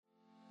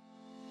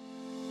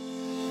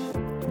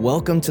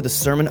Welcome to the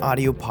Sermon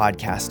Audio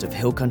Podcast of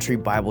Hill Country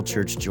Bible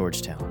Church,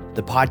 Georgetown.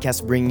 The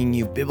podcast bringing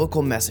you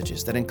biblical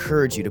messages that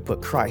encourage you to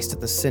put Christ at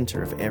the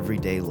center of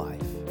everyday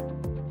life.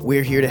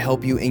 We're here to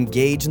help you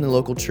engage in the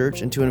local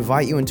church and to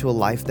invite you into a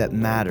life that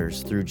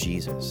matters through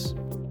Jesus.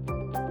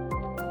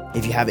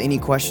 If you have any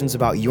questions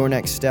about your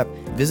next step,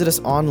 visit us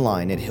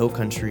online at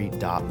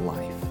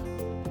hillcountry.life.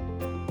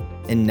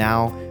 And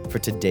now for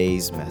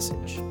today's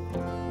message.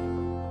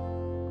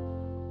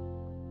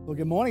 Well,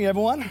 good morning,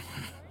 everyone.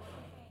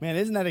 Man,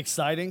 isn't that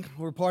exciting?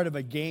 We're part of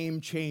a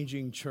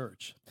game-changing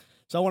church.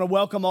 So I want to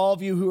welcome all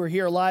of you who are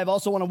here live.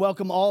 Also want to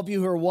welcome all of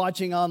you who are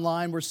watching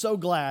online. We're so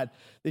glad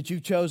that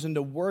you've chosen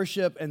to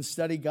worship and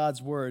study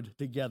God's Word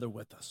together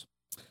with us.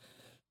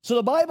 So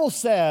the Bible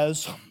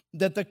says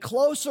that the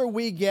closer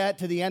we get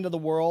to the end of the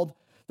world,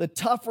 the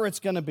tougher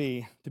it's going to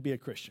be a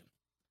Christian.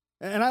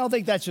 And I don't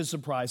think that should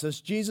surprise us.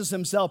 Jesus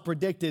himself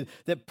predicted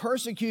that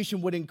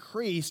persecution would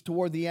increase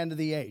toward the end of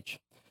the age.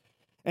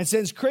 And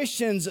since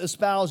Christians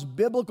espouse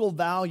biblical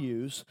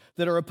values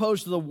that are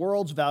opposed to the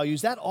world's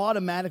values, that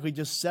automatically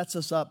just sets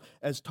us up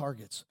as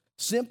targets,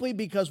 simply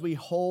because we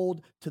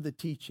hold to the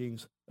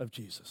teachings of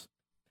Jesus.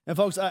 And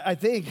folks, I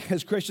think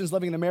as Christians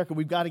living in America,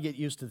 we've got to get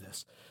used to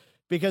this,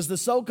 because the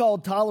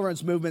so-called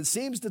tolerance movement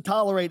seems to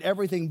tolerate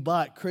everything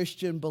but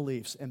Christian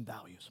beliefs and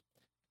values.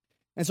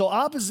 And so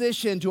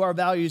opposition to our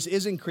values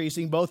is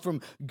increasing, both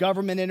from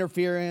government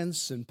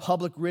interference and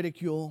public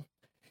ridicule.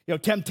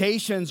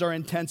 Temptations are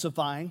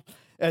intensifying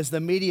as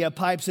the media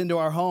pipes into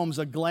our homes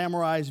a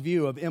glamorized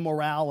view of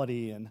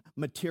immorality and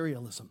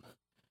materialism.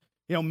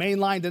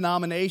 Mainline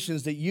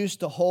denominations that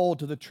used to hold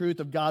to the truth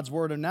of God's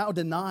word are now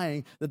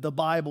denying that the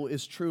Bible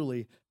is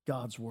truly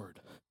God's word.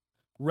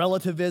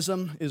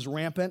 Relativism is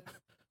rampant,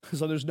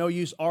 so there's no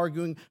use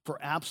arguing for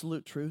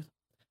absolute truth.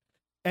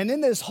 And in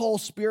this whole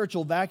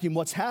spiritual vacuum,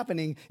 what's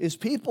happening is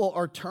people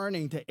are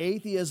turning to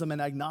atheism and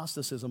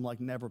agnosticism like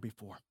never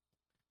before.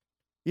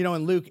 In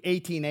Luke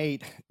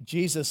 18:8,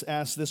 Jesus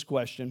asked this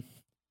question.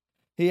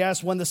 He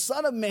asked, when the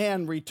Son of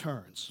Man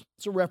returns,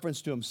 it's a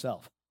reference to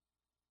himself.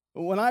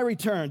 When I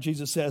return,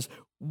 Jesus says,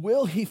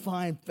 will he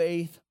find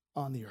faith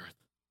on the earth?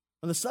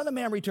 When the Son of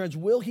Man returns,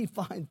 will he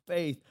find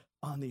faith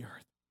on the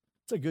earth?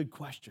 It's a good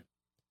question.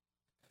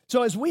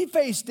 So as we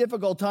face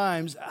difficult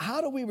times,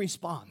 how do we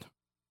respond?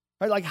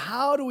 Right?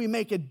 How do we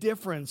make a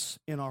difference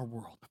in our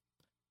world?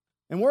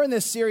 And we're in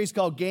this series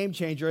called Game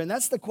Changer, and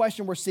that's the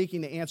question we're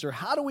seeking to answer.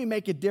 How do we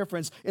make a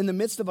difference in the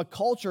midst of a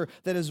culture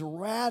that is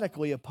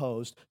radically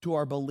opposed to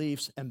our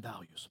beliefs and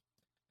values?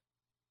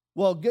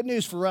 Well, good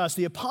news for us.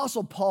 The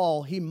Apostle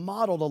Paul, he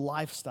modeled a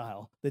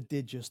lifestyle that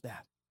did just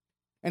that.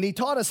 And he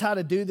taught us how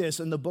to do this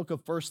in the book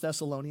of 1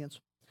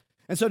 Thessalonians.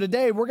 And so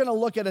today, we're going to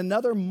look at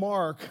another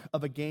mark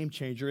of a game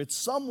changer. It's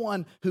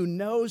someone who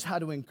knows how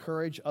to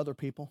encourage other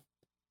people.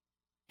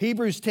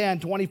 Hebrews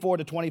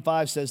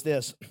 10:24-25 says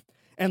this,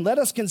 and let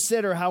us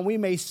consider how we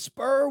may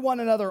spur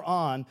one another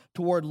on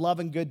toward love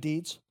and good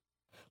deeds.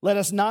 Let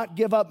us not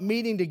give up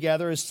meeting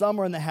together as some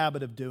are in the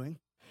habit of doing,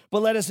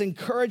 but let us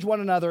encourage one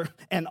another,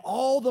 and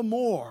all the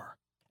more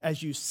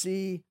as you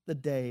see the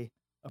day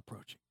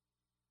approaching.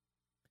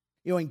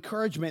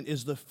 Encouragement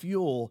is the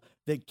fuel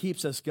that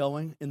keeps us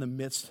going in the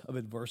midst of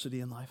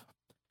adversity in life.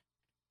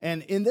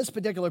 And in this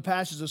particular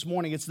passage this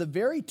morning, it's the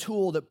very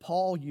tool that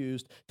Paul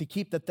used to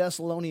keep the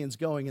Thessalonians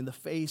going in the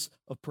face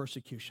of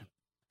persecution.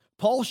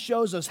 Paul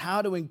shows us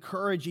how to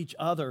encourage each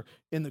other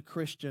in the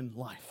Christian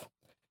life.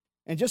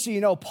 And just so you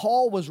know,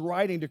 Paul was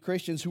writing to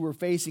Christians who were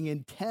facing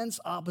intense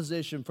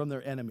opposition from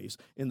their enemies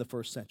in the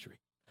first century.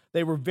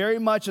 They were very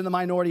much in the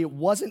minority. It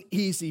wasn't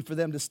easy for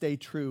them to stay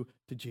true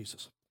to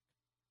Jesus.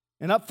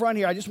 And up front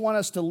here, I just want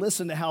us to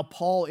listen to how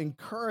Paul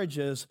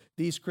encourages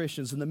these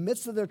Christians in the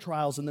midst of their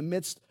trials, in the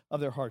midst of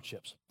their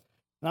hardships.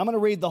 And I'm going to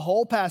read the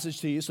whole passage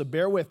to you, so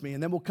bear with me,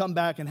 and then we'll come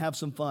back and have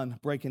some fun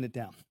breaking it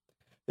down.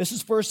 This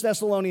is 1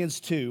 Thessalonians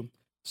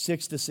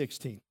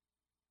 2:6-16.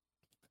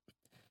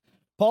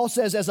 Paul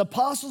says, as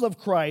apostles of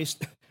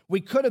Christ, we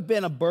could have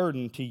been a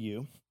burden to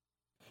you,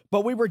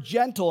 but we were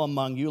gentle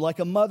among you, like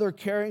a mother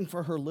caring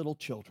for her little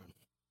children.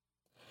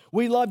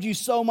 We loved you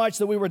so much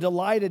that we were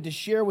delighted to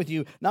share with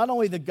you not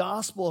only the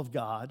gospel of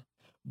God,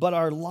 but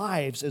our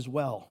lives as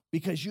well,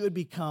 because you had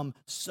become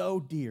so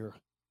dear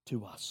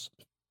to us.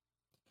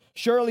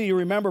 Surely you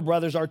remember,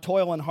 brothers, our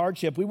toil and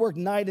hardship. We worked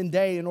night and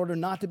day in order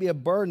not to be a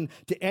burden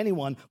to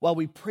anyone while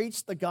we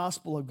preached the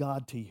gospel of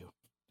God to you.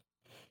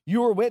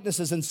 You were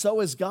witnesses, and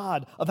so is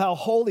God, of how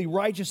holy,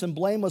 righteous, and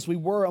blameless we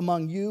were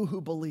among you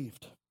who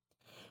believed.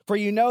 For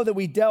you know that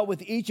we dealt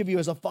with each of you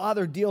as a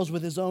father deals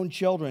with his own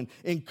children,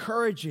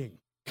 encouraging,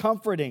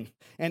 comforting,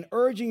 and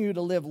urging you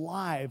to live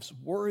lives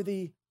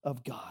worthy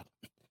of God,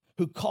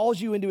 who calls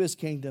you into his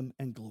kingdom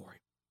and glory.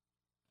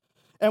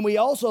 And we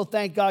also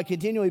thank God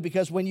continually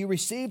because when you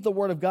received the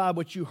word of God,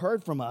 which you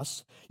heard from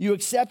us, you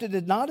accepted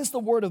it not as the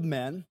word of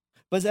men,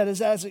 but as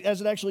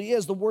it actually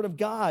is, the word of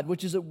God,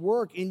 which is at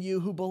work in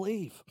you who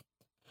believe.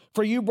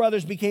 For you,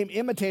 brothers, became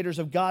imitators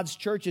of God's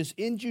churches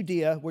in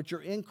Judea, which are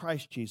in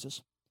Christ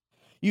Jesus.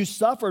 You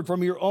suffered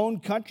from your own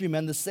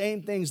countrymen the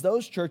same things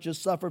those churches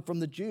suffered from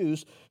the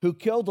Jews who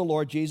killed the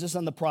Lord Jesus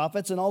and the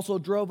prophets and also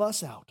drove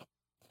us out.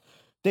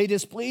 They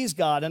displease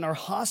God and are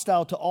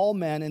hostile to all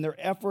men in their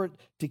effort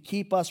to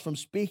keep us from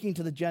speaking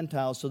to the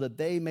Gentiles so that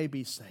they may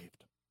be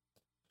saved.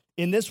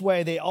 In this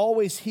way, they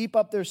always heap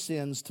up their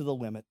sins to the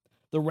limit.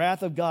 The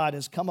wrath of God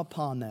has come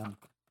upon them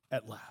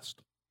at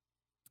last.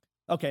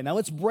 Okay, now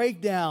let's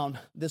break down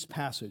this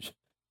passage,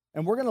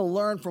 and we're going to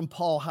learn from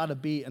Paul how to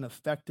be an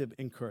effective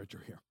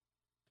encourager here.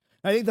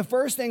 I think the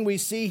first thing we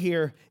see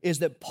here is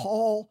that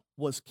Paul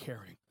was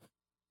caring.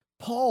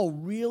 Paul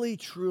really,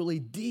 truly,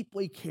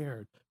 deeply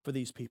cared for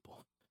these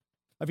people.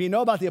 If you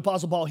know about the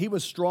Apostle Paul, he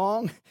was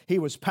strong, he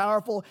was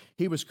powerful,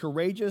 he was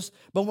courageous.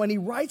 But when he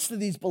writes to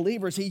these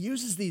believers, he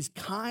uses these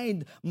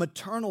kind,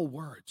 maternal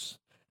words.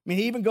 I mean,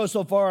 he even goes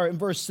so far in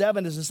verse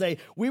 7 as to say,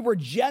 we were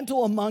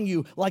gentle among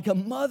you like a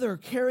mother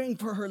caring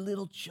for her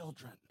little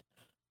children.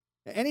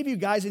 Any of you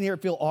guys in here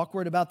feel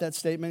awkward about that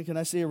statement? Can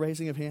I see a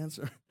raising of hands?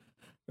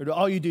 Or do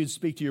all you dudes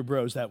speak to your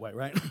bros that way,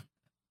 right?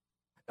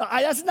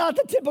 That's not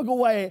the typical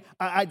way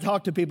I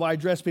talk to people, I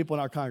address people in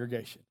our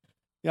congregation.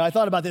 You know, I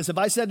thought about this. If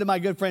I said to my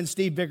good friend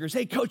Steve Vickers,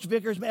 hey, Coach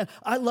Vickers, man,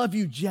 I love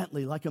you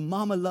gently like a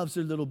mama loves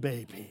her little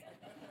baby.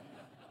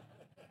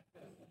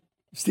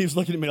 Steve's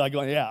looking at me like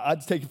going, yeah,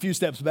 I'd take a few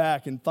steps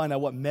back and find out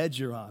what meds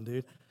you're on,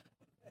 dude.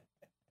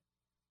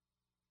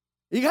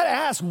 You got to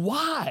ask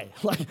why?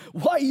 Like,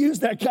 why use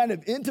that kind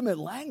of intimate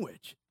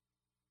language?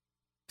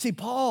 See,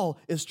 Paul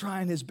is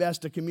trying his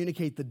best to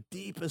communicate the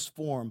deepest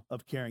form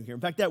of caring here.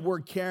 In fact, that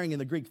word caring in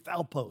the Greek,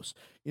 thalpos,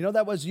 you know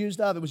that was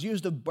used of? It was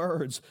used of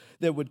birds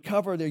that would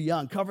cover their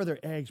young, cover their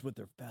eggs with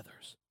their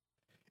feathers.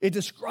 It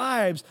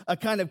describes a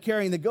kind of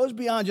caring that goes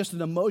beyond just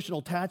an emotional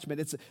attachment.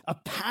 It's a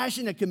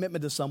passionate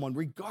commitment to someone,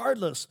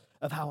 regardless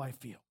of how I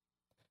feel.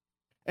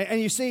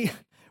 And you see,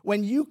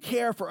 when you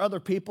care for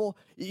other people,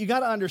 you got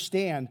to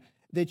understand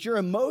that your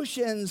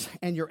emotions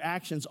and your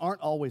actions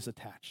aren't always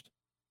attached.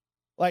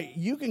 Like,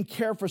 you can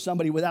care for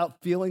somebody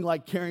without feeling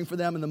like caring for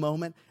them in the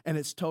moment, and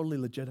it's totally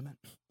legitimate.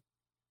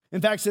 In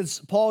fact, since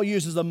Paul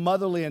uses a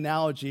motherly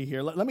analogy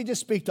here, let me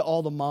just speak to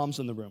all the moms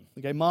in the room.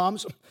 Okay,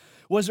 moms,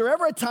 was there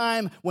ever a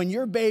time when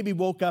your baby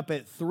woke up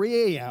at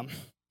 3 a.m.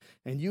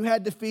 and you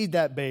had to feed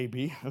that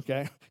baby,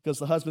 okay, because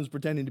the husband's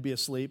pretending to be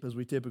asleep, as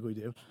we typically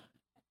do?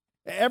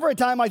 Ever a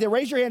time like that?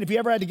 Raise your hand if you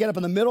ever had to get up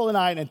in the middle of the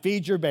night and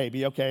feed your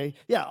baby, okay?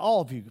 Yeah, all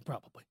of you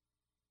probably.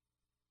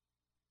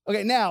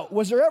 Okay, now,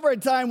 was there ever a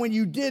time when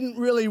you didn't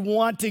really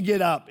want to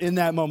get up in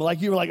that moment? Like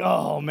you were like,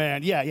 oh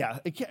man, yeah,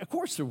 of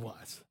course there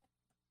was.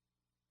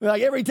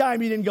 Like every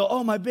time you didn't go,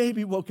 oh, my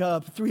baby woke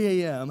up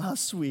 3 a.m., how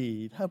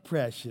sweet, how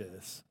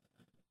precious.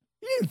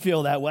 You didn't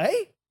feel that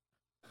way.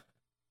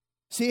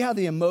 See how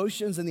the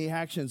emotions and the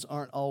actions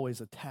aren't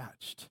always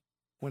attached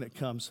when it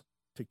comes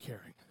to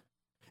caring.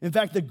 In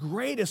fact, the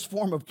greatest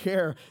form of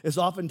care is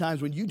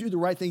oftentimes when you do the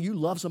right thing, you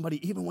love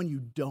somebody even when you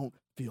don't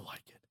feel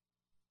like it.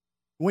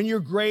 When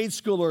your grade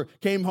schooler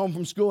came home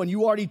from school and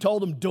you already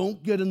told him,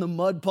 don't get in the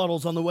mud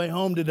puddles on the way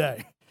home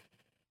today.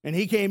 And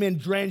he came in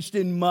drenched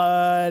in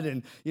mud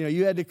and,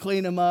 you had to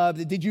clean him up.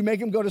 Did you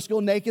make him go to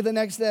school naked the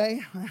next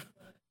day?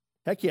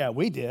 Heck yeah,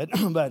 we did.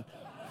 But,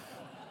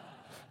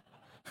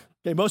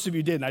 okay, most of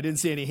you didn't. I didn't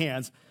see any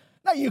hands.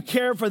 Now, you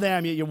care for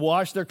them. You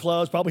wash their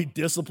clothes, probably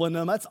discipline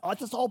them. That's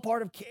all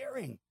part of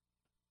caring.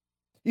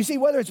 You see,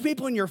 whether it's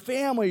people in your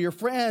family, your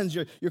friends,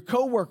 your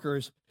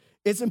coworkers,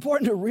 it's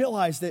important to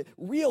realize that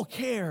real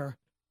care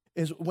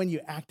is when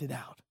you act it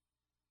out.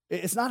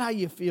 It's not how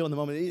you feel in the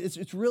moment.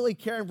 It's really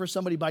caring for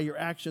somebody by your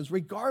actions,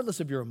 regardless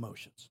of your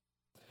emotions.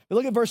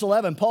 Look at verse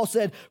 11. Paul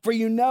said, for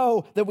you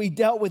know that we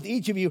dealt with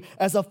each of you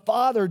as a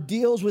father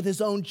deals with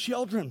his own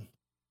children,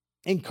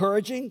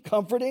 encouraging,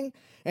 comforting,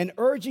 and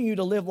urging you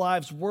to live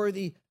lives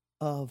worthy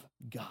of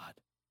God.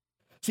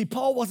 See,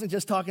 Paul wasn't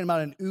just talking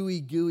about an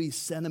ooey-gooey,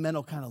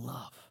 sentimental kind of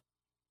love.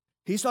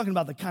 He's talking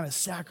about the kind of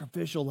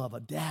sacrificial love a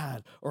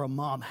dad or a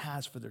mom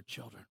has for their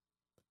children.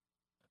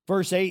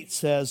 Verse 8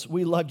 says,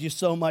 we loved you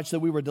so much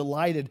that we were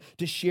delighted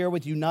to share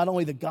with you not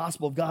only the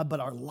gospel of God, but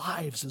our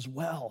lives as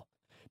well,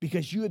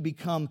 because you had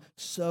become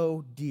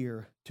so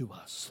dear to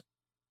us.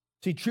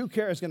 See, true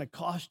care is going to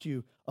cost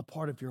you a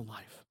part of your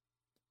life.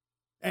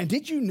 And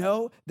did you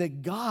know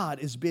that God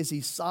is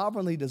busy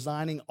sovereignly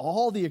designing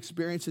all the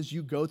experiences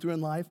you go through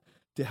in life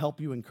to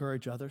help you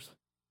encourage others?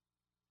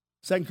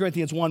 2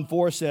 Corinthians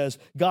 1:4 says,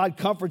 God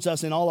comforts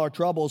us in all our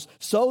troubles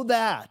so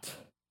that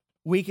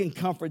we can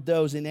comfort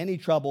those in any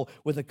trouble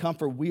with the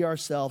comfort we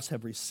ourselves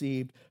have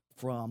received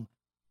from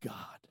God.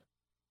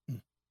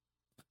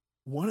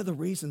 One of the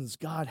reasons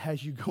God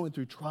has you going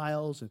through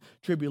trials and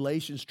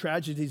tribulations,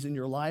 tragedies in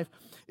your life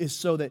is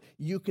so that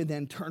you can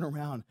then turn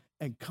around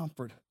and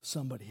comfort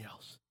somebody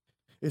else.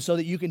 It's so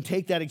that you can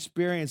take that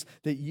experience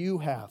that you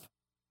have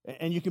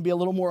and you can be a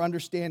little more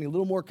understanding, a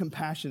little more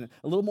compassionate,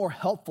 a little more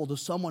helpful to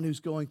someone who's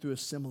going through a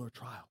similar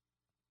trial.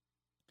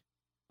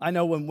 I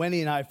know when Wendy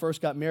and I first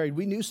got married,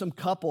 we knew some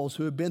couples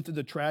who had been through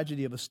the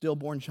tragedy of a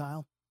stillborn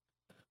child.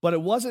 But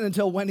it wasn't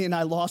until Wendy and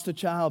I lost a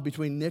child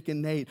between Nick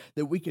and Nate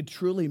that we could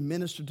truly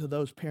minister to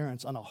those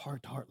parents on a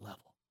heart-to-heart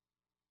level.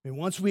 I mean,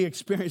 once we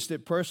experienced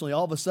it personally,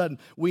 all of a sudden,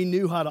 we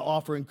knew how to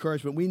offer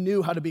encouragement. We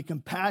knew how to be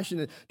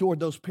compassionate toward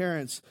those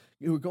parents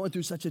who were going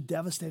through such a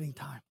devastating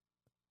time.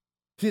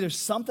 See, there's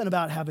something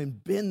about having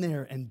been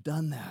there and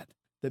done that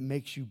that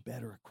makes you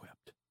better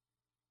equipped.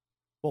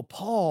 Well,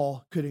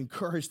 Paul could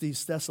encourage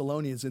these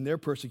Thessalonians in their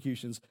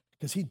persecutions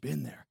because he'd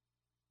been there.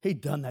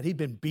 He'd done that. He'd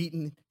been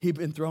beaten. He'd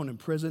been thrown in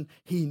prison.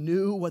 He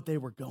knew what they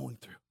were going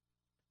through.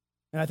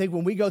 And I think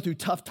when we go through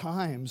tough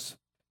times,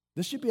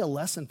 this should be a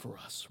lesson for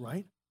us,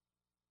 right?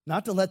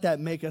 Not to let that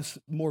make us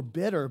more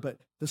bitter, but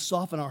to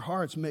soften our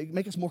hearts,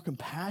 make us more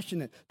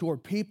compassionate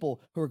toward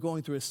people who are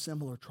going through a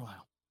similar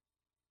trial.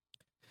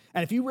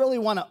 And if you really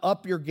want to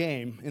up your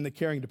game in the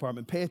caring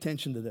department, pay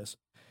attention to this.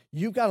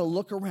 You've got to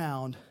look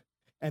around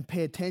and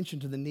pay attention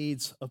to the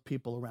needs of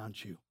people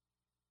around you.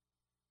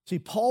 See,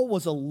 Paul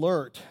was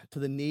alert to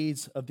the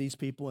needs of these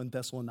people in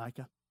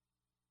Thessalonica.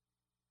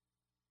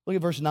 Look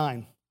at verse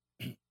 9.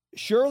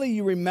 Surely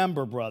you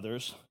remember,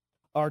 brothers,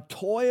 our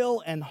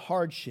toil and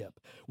hardship.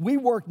 We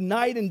work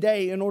night and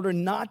day in order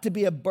not to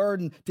be a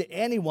burden to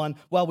anyone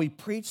while we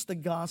preach the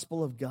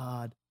gospel of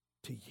God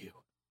to you.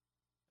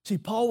 See,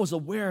 Paul was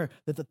aware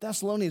that the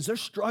Thessalonians, they're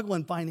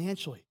struggling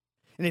financially.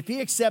 And if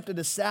he accepted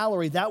a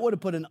salary, that would have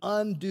put an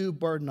undue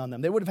burden on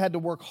them. They would have had to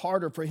work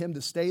harder for him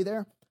to stay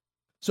there.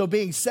 So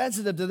being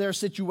sensitive to their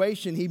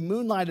situation, he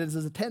moonlighted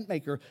as a tent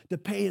maker to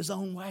pay his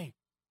own way.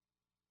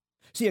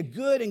 See, a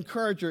good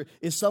encourager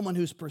is someone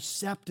who's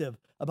perceptive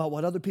about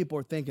what other people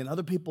are thinking,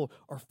 other people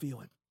are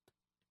feeling.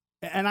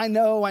 And I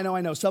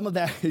know, some of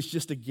that is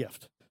just a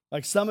gift.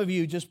 Like some of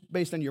you, just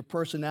based on your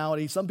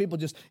personality, some people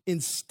just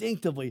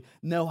instinctively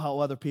know how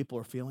other people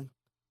are feeling.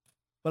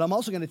 But I'm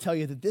also going to tell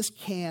you that this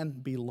can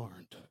be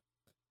learned.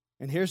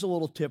 And here's a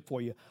little tip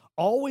for you.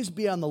 Always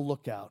be on the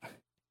lookout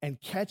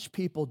and catch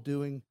people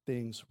doing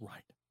things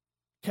right.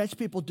 Catch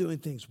people doing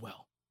things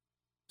well.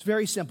 It's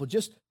very simple.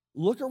 Just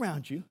look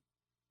around you,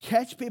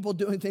 catch people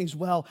doing things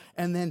well,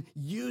 and then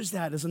use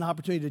that as an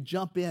opportunity to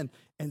jump in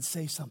and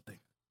say something,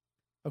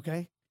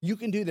 okay? You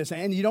can do this,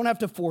 and you don't have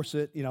to force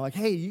it, like,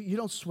 hey, you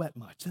don't sweat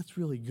much. That's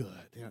really good.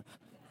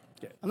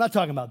 Okay. I'm not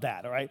talking about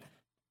that, all right?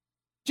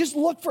 Just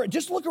look for it.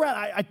 Just look around.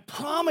 I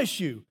promise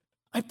you,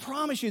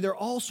 there are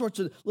all sorts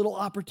of little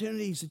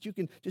opportunities that you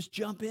can just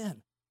jump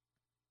in.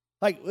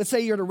 Like, let's say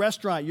you're at a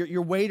restaurant,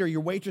 your waiter,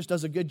 your waitress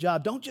does a good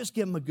job. Don't just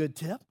give them a good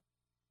tip.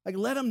 Like,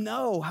 let them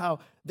know how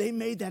they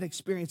made that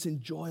experience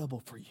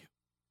enjoyable for you.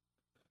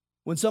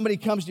 When somebody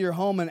comes to your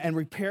home and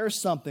repairs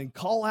something,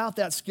 call out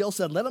that skill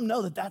set. Let them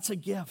know that that's a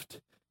gift.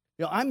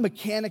 I'm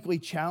mechanically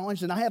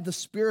challenged, and I have the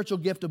spiritual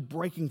gift of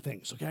breaking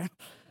things, okay?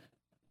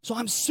 So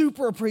I'm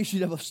super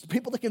appreciative of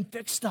people that can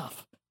fix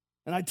stuff.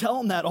 And I tell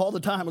them that all the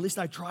time, at least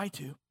I try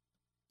to.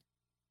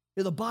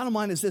 The bottom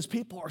line is this: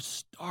 people are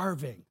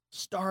starving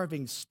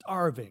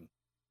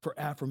for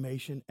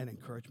affirmation and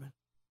encouragement.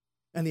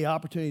 And the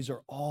opportunities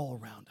are all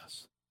around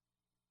us.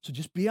 So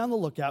just be on the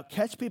lookout,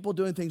 catch people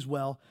doing things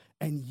well,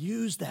 and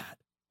use that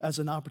as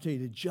an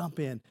opportunity to jump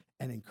in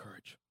and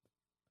encourage.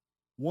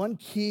 One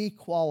key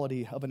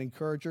quality of an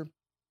encourager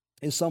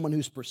is someone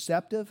who's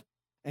perceptive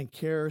and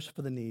cares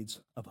for the needs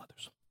of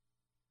others.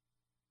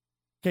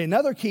 Okay,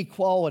 another key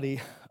quality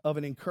of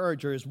an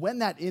encourager is when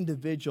that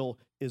individual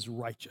is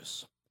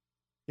righteous.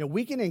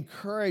 We can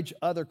encourage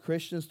other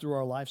Christians through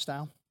our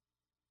lifestyle.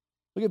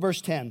 Look at verse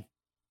 10.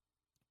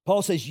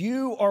 Paul says,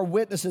 you are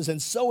witnesses,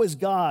 and so is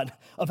God,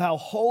 of how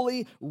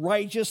holy,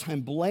 righteous,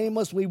 and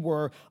blameless we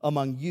were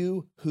among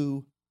you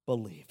who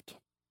believed.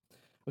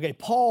 Okay,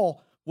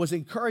 Paul was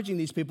encouraging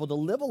these people to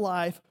live a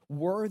life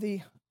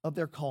worthy of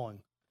their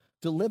calling,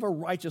 to live a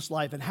righteous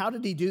life. And how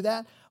did he do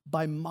that?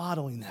 By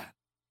modeling that,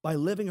 by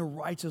living a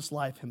righteous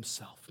life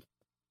himself.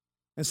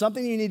 And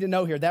something you need to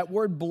know here, that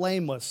word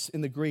blameless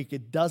in the Greek,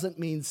 it doesn't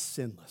mean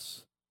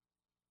sinless.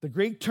 The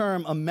Greek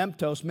term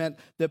amemptos meant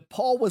that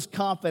Paul was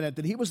confident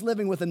that he was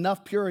living with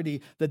enough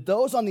purity that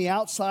those on the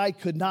outside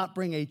could not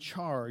bring a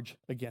charge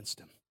against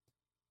him.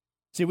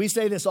 See, we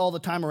say this all the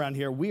time around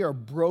here. We are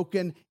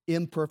broken,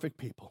 imperfect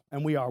people,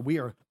 and we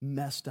are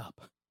messed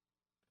up.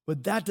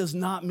 But that does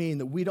not mean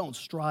that we don't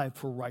strive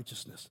for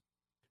righteousness.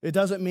 It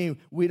doesn't mean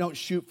we don't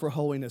shoot for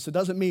holiness. It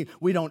doesn't mean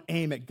we don't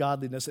aim at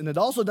godliness. And it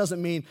also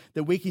doesn't mean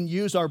that we can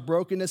use our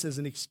brokenness as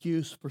an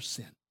excuse for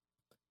sin.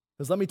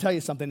 Because let me tell you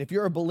something. If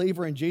you're a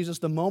believer in Jesus,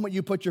 the moment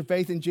you put your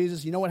faith in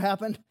Jesus, you know what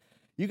happened?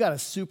 You got a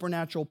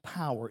supernatural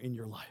power in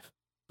your life,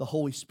 the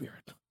Holy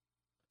Spirit.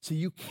 So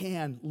you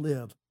can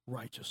live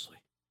righteously.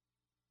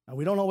 Now,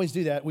 we don't always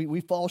do that.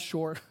 We fall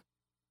short.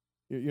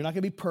 You're not going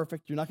to be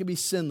perfect. You're not going to be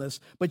sinless.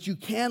 But you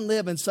can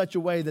live in such a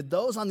way that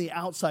those on the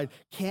outside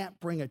can't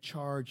bring a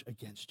charge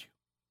against you.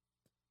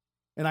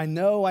 And I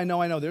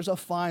know. There's a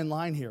fine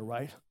line here,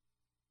 right?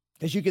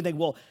 Because you can think,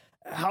 well,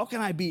 how can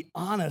I be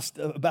honest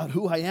about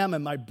who I am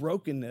and my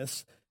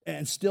brokenness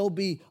and still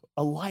be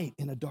a light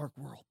in a dark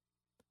world?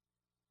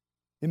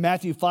 In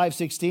Matthew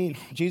 5:16,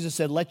 Jesus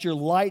said, let your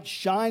light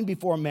shine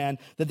before men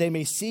that they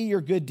may see your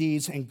good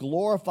deeds and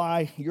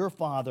glorify your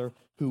Father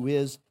who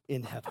is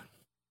in heaven.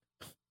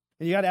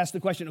 And you got to ask the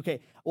question, okay,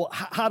 well,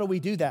 how do we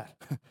do that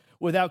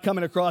without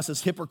coming across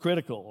as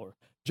hypocritical or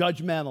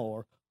judgmental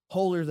or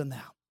holier than thou.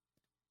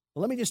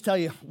 Well, let me just tell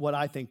you what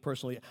I think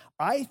personally.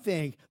 I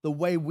think the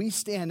way we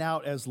stand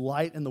out as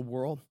light in the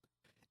world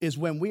is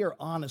when we are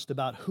honest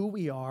about who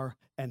we are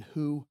and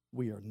who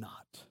we are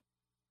not.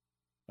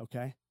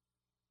 Okay?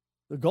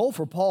 The goal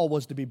for Paul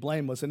was to be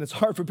blameless, and it's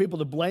hard for people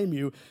to blame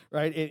you,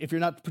 right, if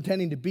you're not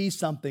pretending to be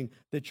something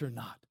that you're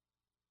not.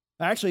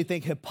 I actually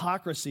think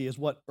hypocrisy is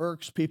what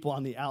irks people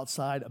on the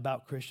outside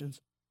about Christians.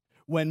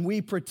 When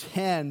we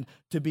pretend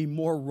to be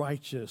more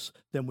righteous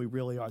than we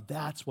really are,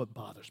 that's what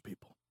bothers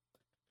people.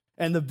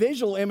 And the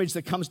visual image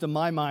that comes to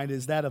my mind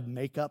is that of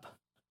makeup.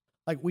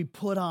 Like we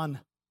put on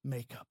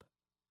makeup.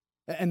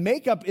 And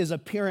makeup is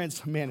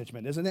appearance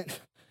management, isn't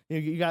it?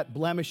 You got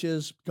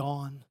blemishes,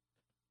 gone.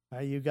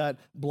 Right? You got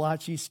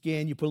blotchy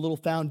skin, you put a little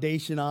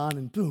foundation on,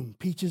 and boom,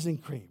 peaches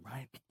and cream,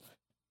 right?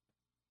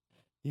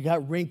 You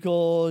got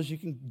wrinkles, you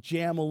can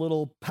jam a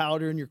little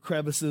powder in your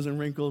crevices and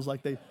wrinkles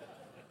like they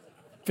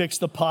fix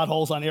the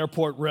potholes on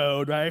Airport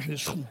Road, right?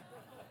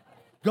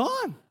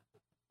 Gone.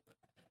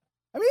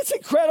 I mean, it's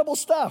incredible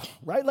stuff,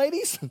 right,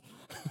 ladies?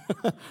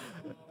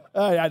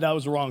 Oh, yeah, that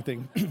was the wrong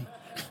thing.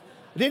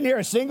 I didn't hear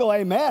a single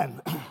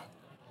amen.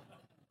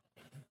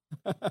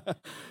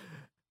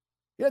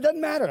 Yeah, it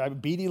doesn't matter. I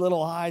have beady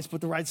little eyes, put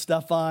the right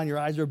stuff on, your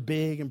eyes are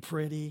big and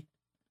pretty.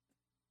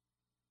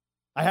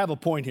 I have a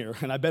point here,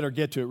 and I better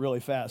get to it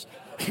really fast.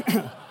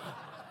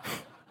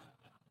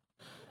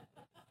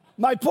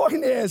 My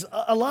point is,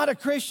 a lot of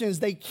Christians,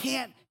 they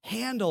can't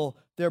handle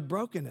their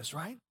brokenness,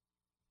 right?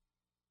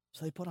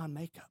 So they put on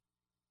makeup.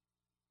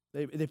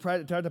 They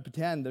try to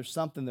pretend there's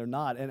something they're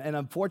not. And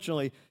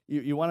unfortunately,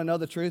 you want to know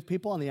the truth?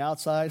 People on the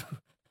outside,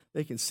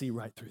 they can see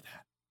right through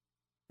that.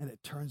 And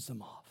it turns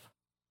them off.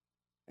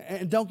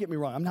 And don't get me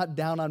wrong, I'm not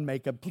down on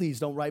makeup. Please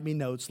don't write me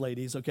notes,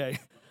 ladies, okay?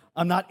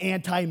 I'm not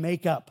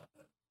anti-makeup.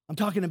 I'm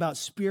talking about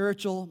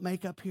spiritual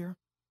makeup here.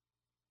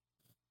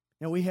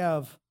 You know, we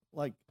have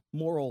like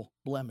moral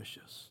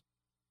blemishes.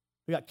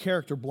 We got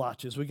character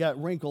blotches. We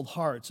got wrinkled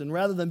hearts. And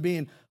rather than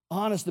being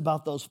honest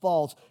about those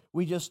faults,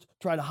 we just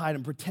try to hide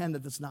and pretend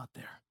that it's not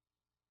there.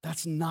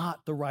 That's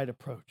not the right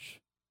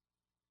approach.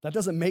 That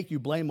doesn't make you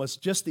blameless,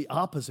 just the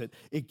opposite.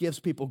 It gives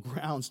people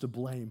grounds to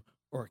blame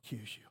or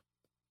accuse you.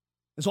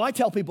 And so I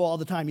tell people all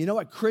the time, you know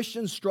what?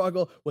 Christians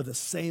struggle with the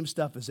same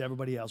stuff as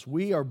everybody else.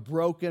 We are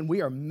broken.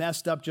 We are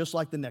messed up just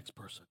like the next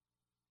person.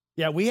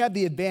 Yeah, we have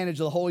the advantage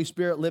of the Holy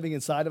Spirit living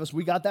inside of us.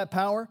 We got that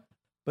power,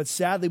 but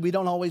sadly, we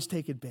don't always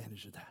take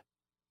advantage of that.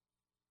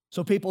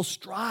 So people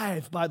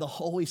strive by the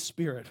Holy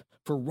Spirit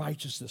for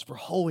righteousness, for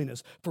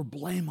holiness, for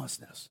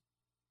blamelessness.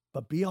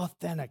 But be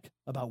authentic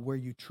about where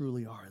you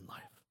truly are in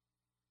life.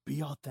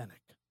 Be authentic.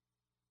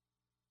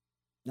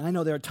 Now, I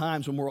know there are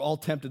times when we're all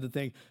tempted to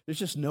think there's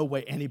just no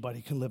way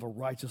anybody can live a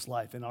righteous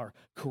life in our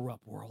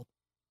corrupt world.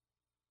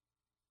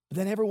 But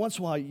then every once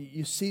in a while,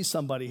 you see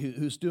somebody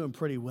who's doing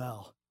pretty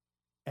well,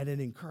 and it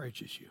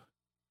encourages you.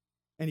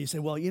 And you say,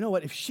 well, you know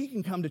what? If she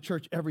can come to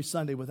church every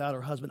Sunday without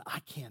her husband, I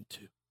can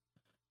too.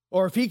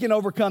 Or if he can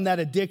overcome that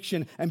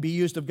addiction and be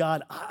used of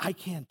God, I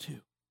can too.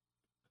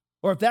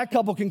 Or if that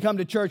couple can come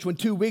to church when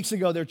 2 weeks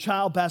ago their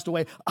child passed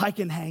away, I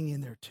can hang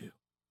in there too.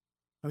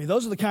 I mean,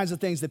 those are the kinds of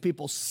things that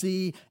people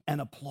see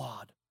and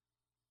applaud.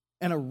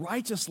 And a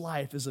righteous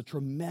life is a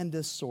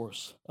tremendous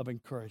source of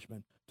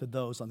encouragement to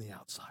those on the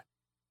outside.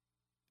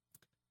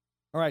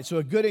 All right, so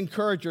a good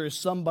encourager is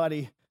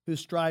somebody who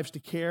strives to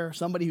care,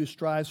 somebody who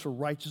strives for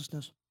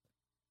righteousness.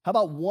 How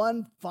about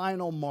one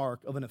final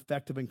mark of an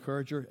effective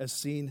encourager as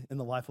seen in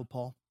the life of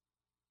Paul?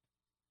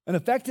 An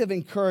effective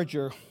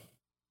encourager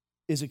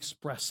is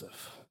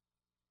expressive.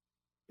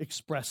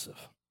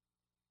 Expressive.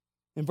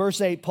 In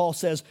verse 8, Paul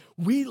says,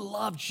 we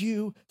loved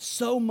you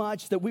so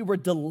much that we were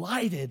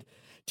delighted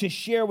to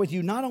share with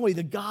you not only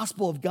the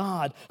gospel of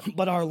God,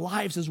 but our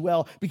lives as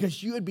well,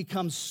 because you had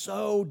become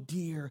so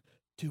dear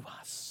to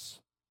us.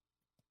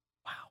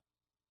 Wow.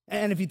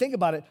 And if you think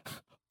about it,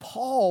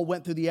 Paul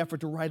went through the effort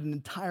to write an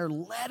entire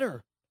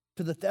letter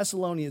to the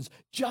Thessalonians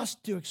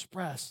just to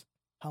express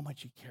how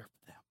much he cared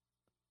for them.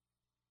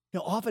 You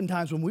know,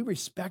 oftentimes when we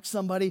respect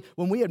somebody,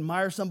 when we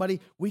admire somebody,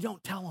 we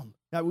don't tell them.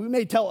 Now, we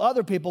may tell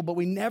other people, but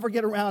we never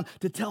get around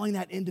to telling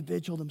that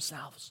individual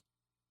themselves.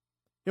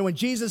 You know, when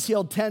Jesus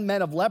healed 10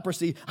 men of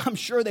leprosy, I'm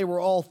sure they were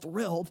all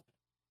thrilled,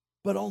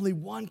 but only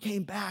one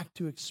came back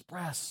to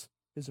express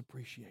his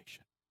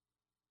appreciation.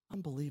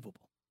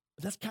 Unbelievable.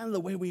 But that's kind of the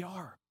way we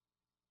are.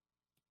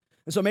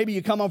 And so maybe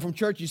you come home from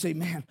church, you say,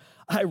 man,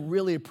 I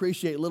really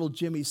appreciate little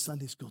Jimmy's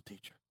Sunday school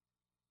teacher.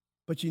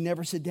 But you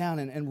never sit down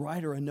and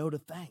write her a note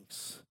of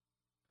thanks.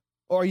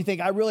 Or you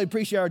think, I really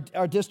appreciate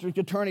our district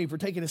attorney for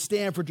taking a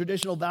stand for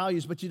traditional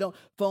values, but you don't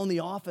phone the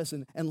office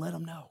and let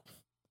them know.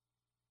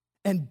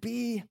 And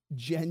be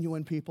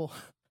genuine, people.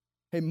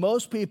 Hey,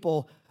 most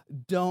people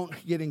don't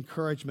get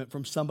encouragement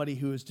from somebody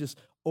who is just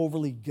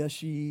overly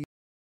gushy,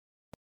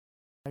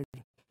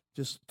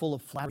 just full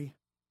of flattery.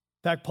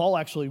 In fact, Paul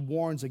actually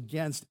warns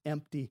against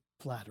empty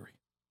flattery.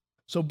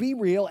 So be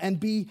real and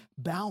be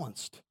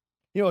balanced.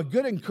 You know, a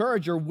good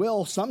encourager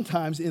will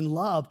sometimes in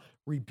love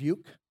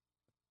rebuke.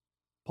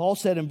 Paul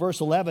said in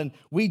verse 11,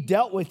 we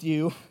dealt with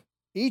you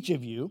each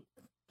of you,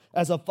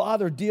 as a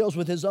father deals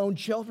with his own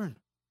children.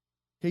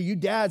 Okay, you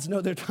dads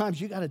know there are times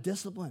you got to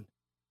discipline.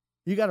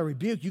 You got to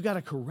rebuke. You got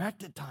to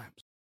correct at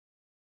times.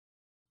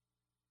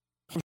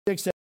 Verse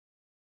 6 says,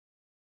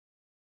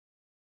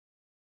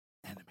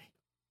 enemy.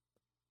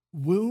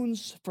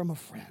 Wounds from a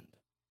friend.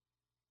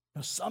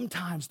 Now,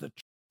 sometimes the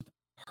truth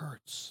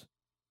hurts,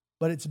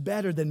 but it's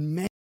better than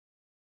many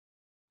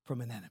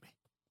from an enemy.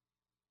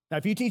 Now,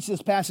 if you teach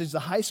this passage to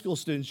high school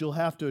students, you'll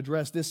have to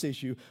address this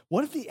issue.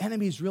 What if the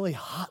enemy is really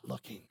hot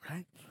looking,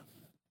 right?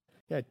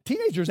 Yeah,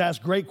 teenagers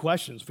ask great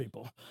questions,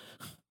 people.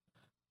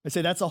 I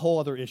say that's a whole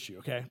other issue,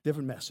 okay?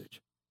 Different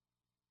message.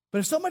 But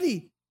if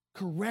somebody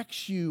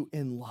corrects you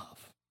in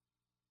love,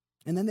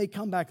 and then they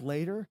come back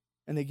later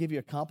and they give you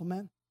a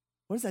compliment,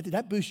 what does that do?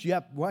 That boosts you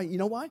up. Why? You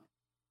know why?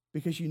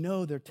 Because you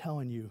know they're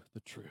telling you the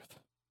truth.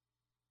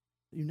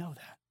 You know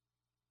that.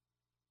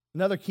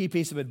 Another key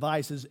piece of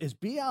advice is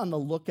be on the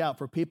lookout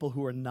for people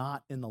who are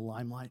not in the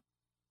limelight,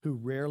 who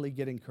rarely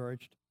get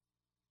encouraged.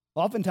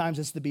 Oftentimes,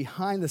 it's the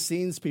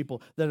behind-the-scenes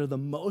people that are the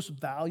most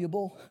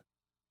valuable,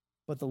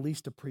 but the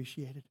least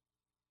appreciated.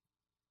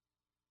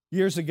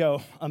 Years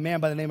ago, a man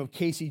by the name of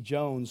Casey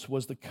Jones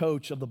was the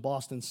coach of the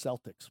Boston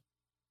Celtics,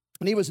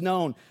 and he was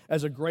known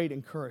as a great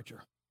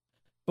encourager.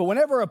 But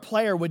whenever a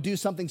player would do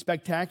something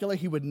spectacular,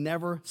 he would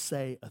never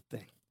say a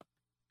thing.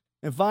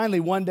 And finally,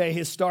 one day,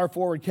 his star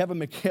forward, Kevin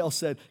McHale,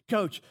 said,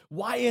 "Coach,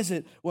 why is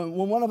it when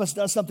one of us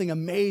does something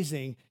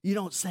amazing, you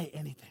don't say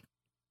anything?"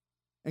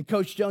 And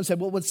Coach Jones said,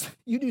 "Well,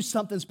 you do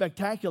something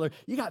spectacular.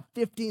 You got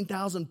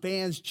 15,000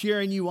 fans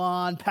cheering you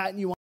on, patting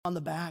you on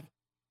the back.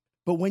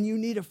 But when you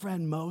need a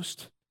friend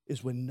most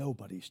is when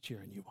nobody's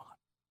cheering you on.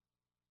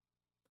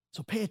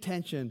 So pay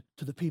attention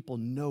to the people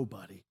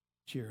nobody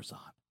cheers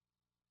on.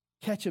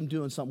 Catch them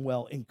doing something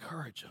well,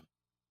 encourage them.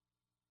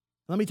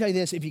 Let me tell you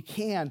this, if you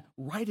can,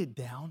 write it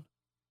down.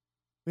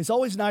 It's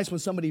always nice when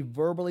somebody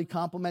verbally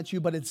compliments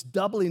you, but it's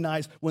doubly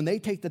nice when they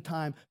take the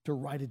time to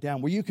write it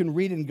down, where you can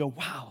read it and go,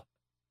 wow,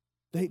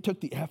 they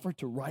took the effort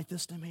to write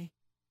this to me.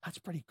 That's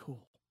pretty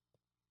cool.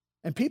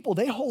 And people,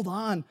 they hold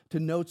on to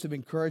notes of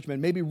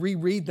encouragement, maybe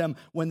reread them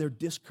when they're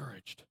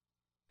discouraged.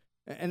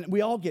 And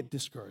we all get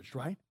discouraged,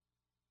 right?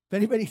 If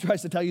anybody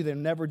tries to tell you they're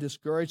never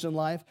discouraged in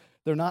life,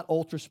 they're not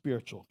ultra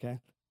spiritual, okay?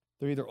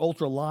 They're either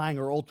ultra lying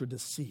or ultra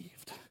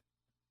deceived.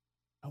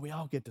 And we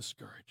all get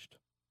discouraged,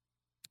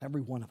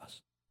 every one of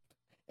us.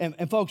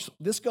 And folks,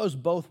 this goes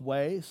both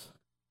ways.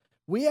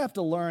 We have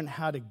to learn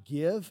how to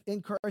give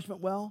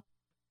encouragement well,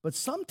 but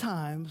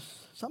sometimes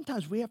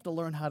we have to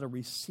learn how to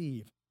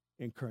receive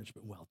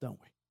encouragement well,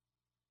 don't we?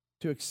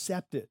 To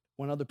accept it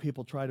when other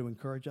people try to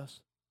encourage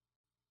us.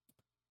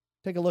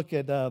 Take a look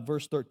at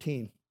verse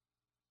 13.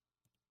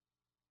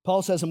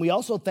 Paul says, "And we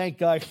also thank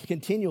God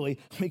continually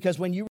because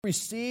when you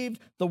received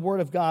the word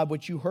of God,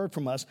 which you heard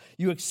from us,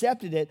 you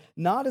accepted it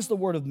not as the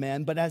word of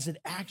men, but as it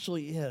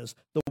actually is,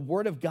 the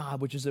word of God,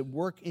 which is at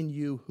work in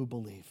you who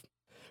believe.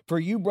 For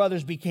you,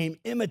 brothers, became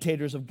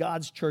imitators of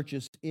God's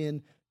churches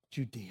in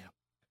Judea."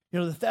 You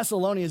know, the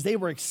Thessalonians, they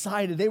were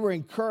excited. They were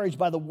encouraged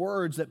by the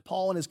words that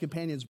Paul and his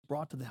companions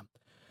brought to them.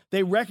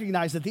 They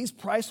recognized that these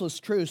priceless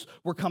truths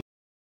were coming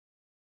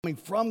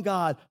from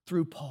God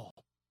through Paul.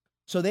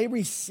 So they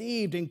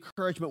received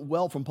encouragement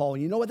well from Paul.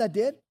 And you know what that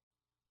did?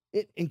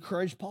 It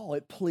encouraged Paul.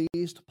 It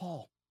pleased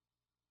Paul.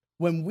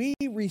 When we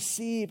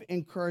receive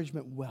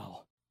encouragement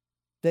well,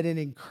 then it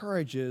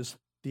encourages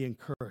the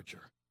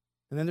encourager.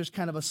 And then there's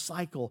kind of a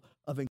cycle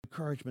of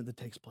encouragement that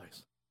takes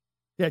place.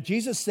 Yeah,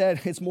 Jesus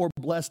said it's more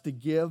blessed to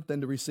give than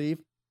to receive,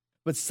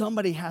 but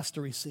somebody has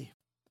to receive.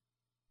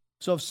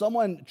 So if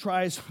someone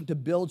tries to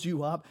build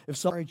you up, if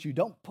someone hurts you,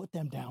 don't put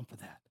them down for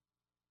that.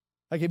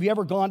 Like, have you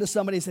ever gone to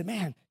somebody and said,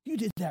 "Man, you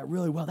did that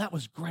really well. That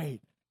was great."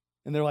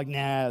 And they're like,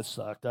 "Nah, it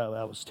sucked. That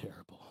was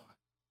terrible."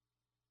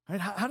 Right?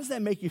 How does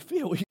that make you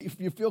feel?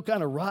 You feel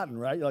kind of rotten,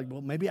 right? You're like,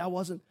 well, maybe I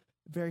wasn't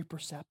very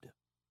perceptive.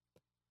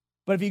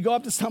 But if you go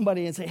up to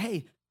somebody and say,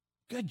 "Hey,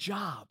 good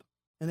job,"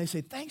 and they say,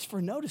 "Thanks for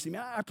noticing me.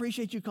 I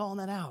appreciate you calling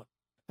that out.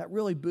 That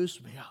really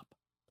boosts me up."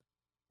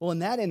 Well, in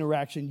that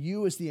interaction,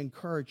 you as the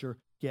encourager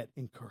get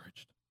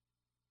encouraged.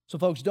 So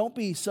folks, don't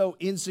be so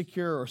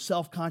insecure or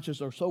self-conscious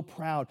or so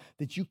proud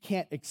that you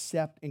can't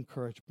accept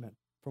encouragement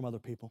from other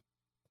people,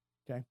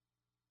 okay?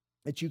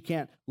 That you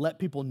can't let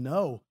people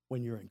know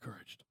when you're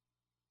encouraged.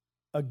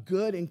 A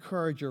good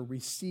encourager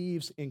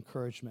receives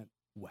encouragement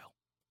well.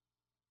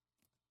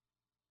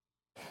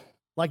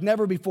 Like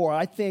never before,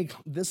 I think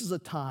this is a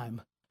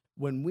time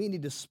when we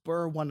need to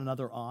spur one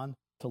another on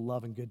to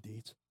love and good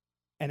deeds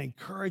and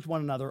encourage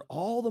one another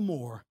all the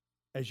more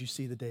as you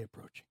see the day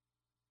approaching.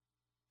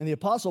 And the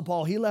Apostle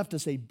Paul, he left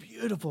us a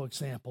beautiful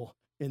example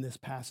in this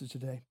passage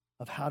today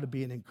of how to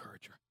be an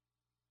encourager.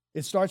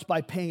 It starts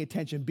by paying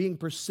attention, being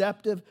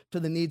perceptive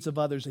to the needs of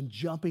others, and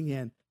jumping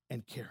in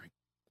and caring.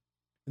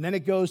 And then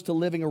it goes to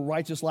living a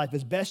righteous life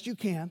as best you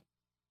can,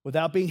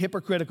 without being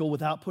hypocritical,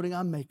 without putting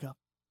on makeup.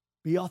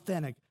 Be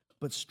authentic,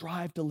 but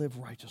strive to live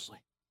righteously.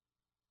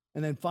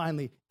 And then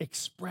finally,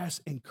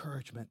 express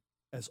encouragement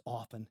as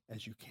often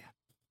as you can.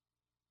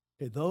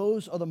 Okay,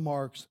 those are the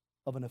marks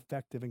of an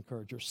effective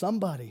encourager.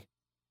 Somebody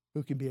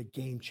who can be a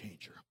game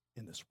changer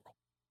in this world.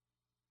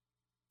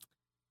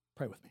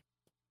 Pray with me.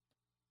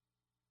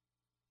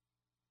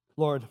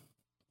 Lord,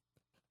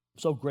 I'm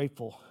so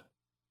grateful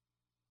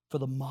for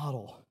the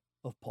model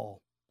of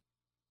Paul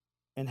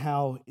and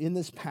how in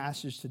this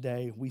passage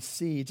today we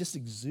see, it just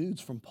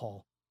exudes from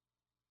Paul,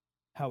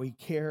 how he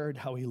cared,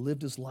 how he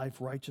lived his life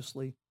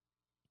righteously,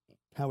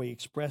 how he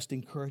expressed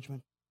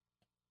encouragement.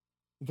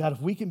 God,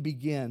 if we can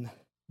begin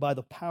by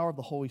the power of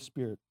the Holy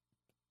Spirit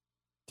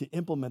to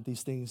implement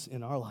these things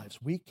in our lives,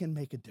 we can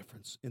make a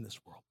difference in this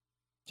world,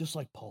 just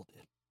like Paul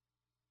did.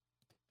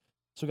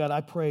 So God,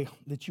 I pray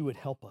that you would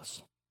help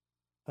us,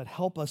 but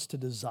help us to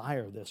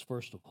desire this,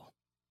 first of all.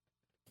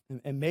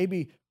 And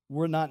maybe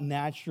we're not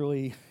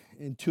naturally,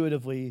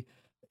 intuitively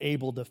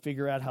able to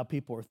figure out how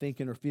people are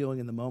thinking or feeling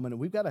in the moment,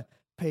 and we've got to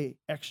pay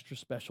extra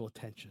special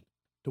attention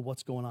to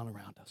what's going on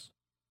around us.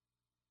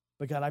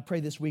 But God, I pray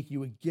this week you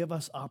would give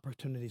us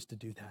opportunities to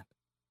do that.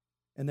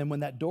 And then when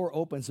that door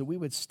opens, that we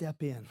would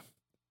step in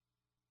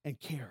and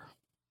care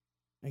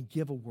and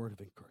give a word of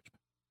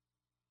encouragement.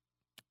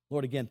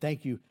 Lord, again,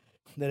 thank you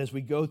that as we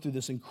go through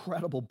this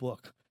incredible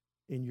book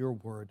in your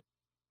word,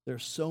 there are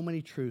so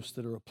many truths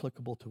that are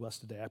applicable to us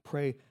today. I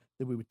pray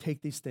that we would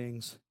take these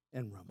things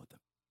and run with them.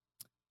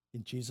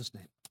 In Jesus'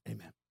 name,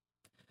 amen.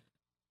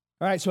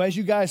 All right, so as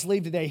you guys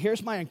leave today,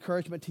 here's my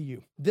encouragement to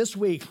you. This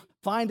week,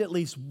 find at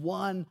least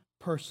one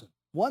person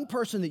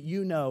that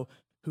you know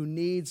who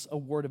needs a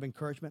word of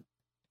encouragement,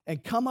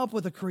 and come up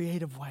with a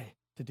creative way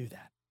to do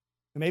that.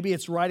 Maybe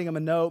it's writing them a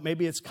note,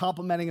 maybe it's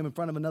complimenting them in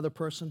front of another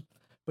person,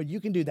 but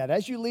you can do that.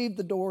 As you leave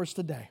the doors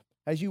today,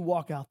 as you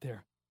walk out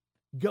there,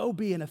 go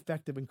be an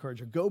effective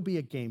encourager. Go be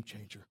a game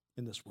changer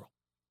in this world.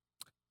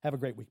 Have a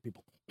great week,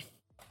 people.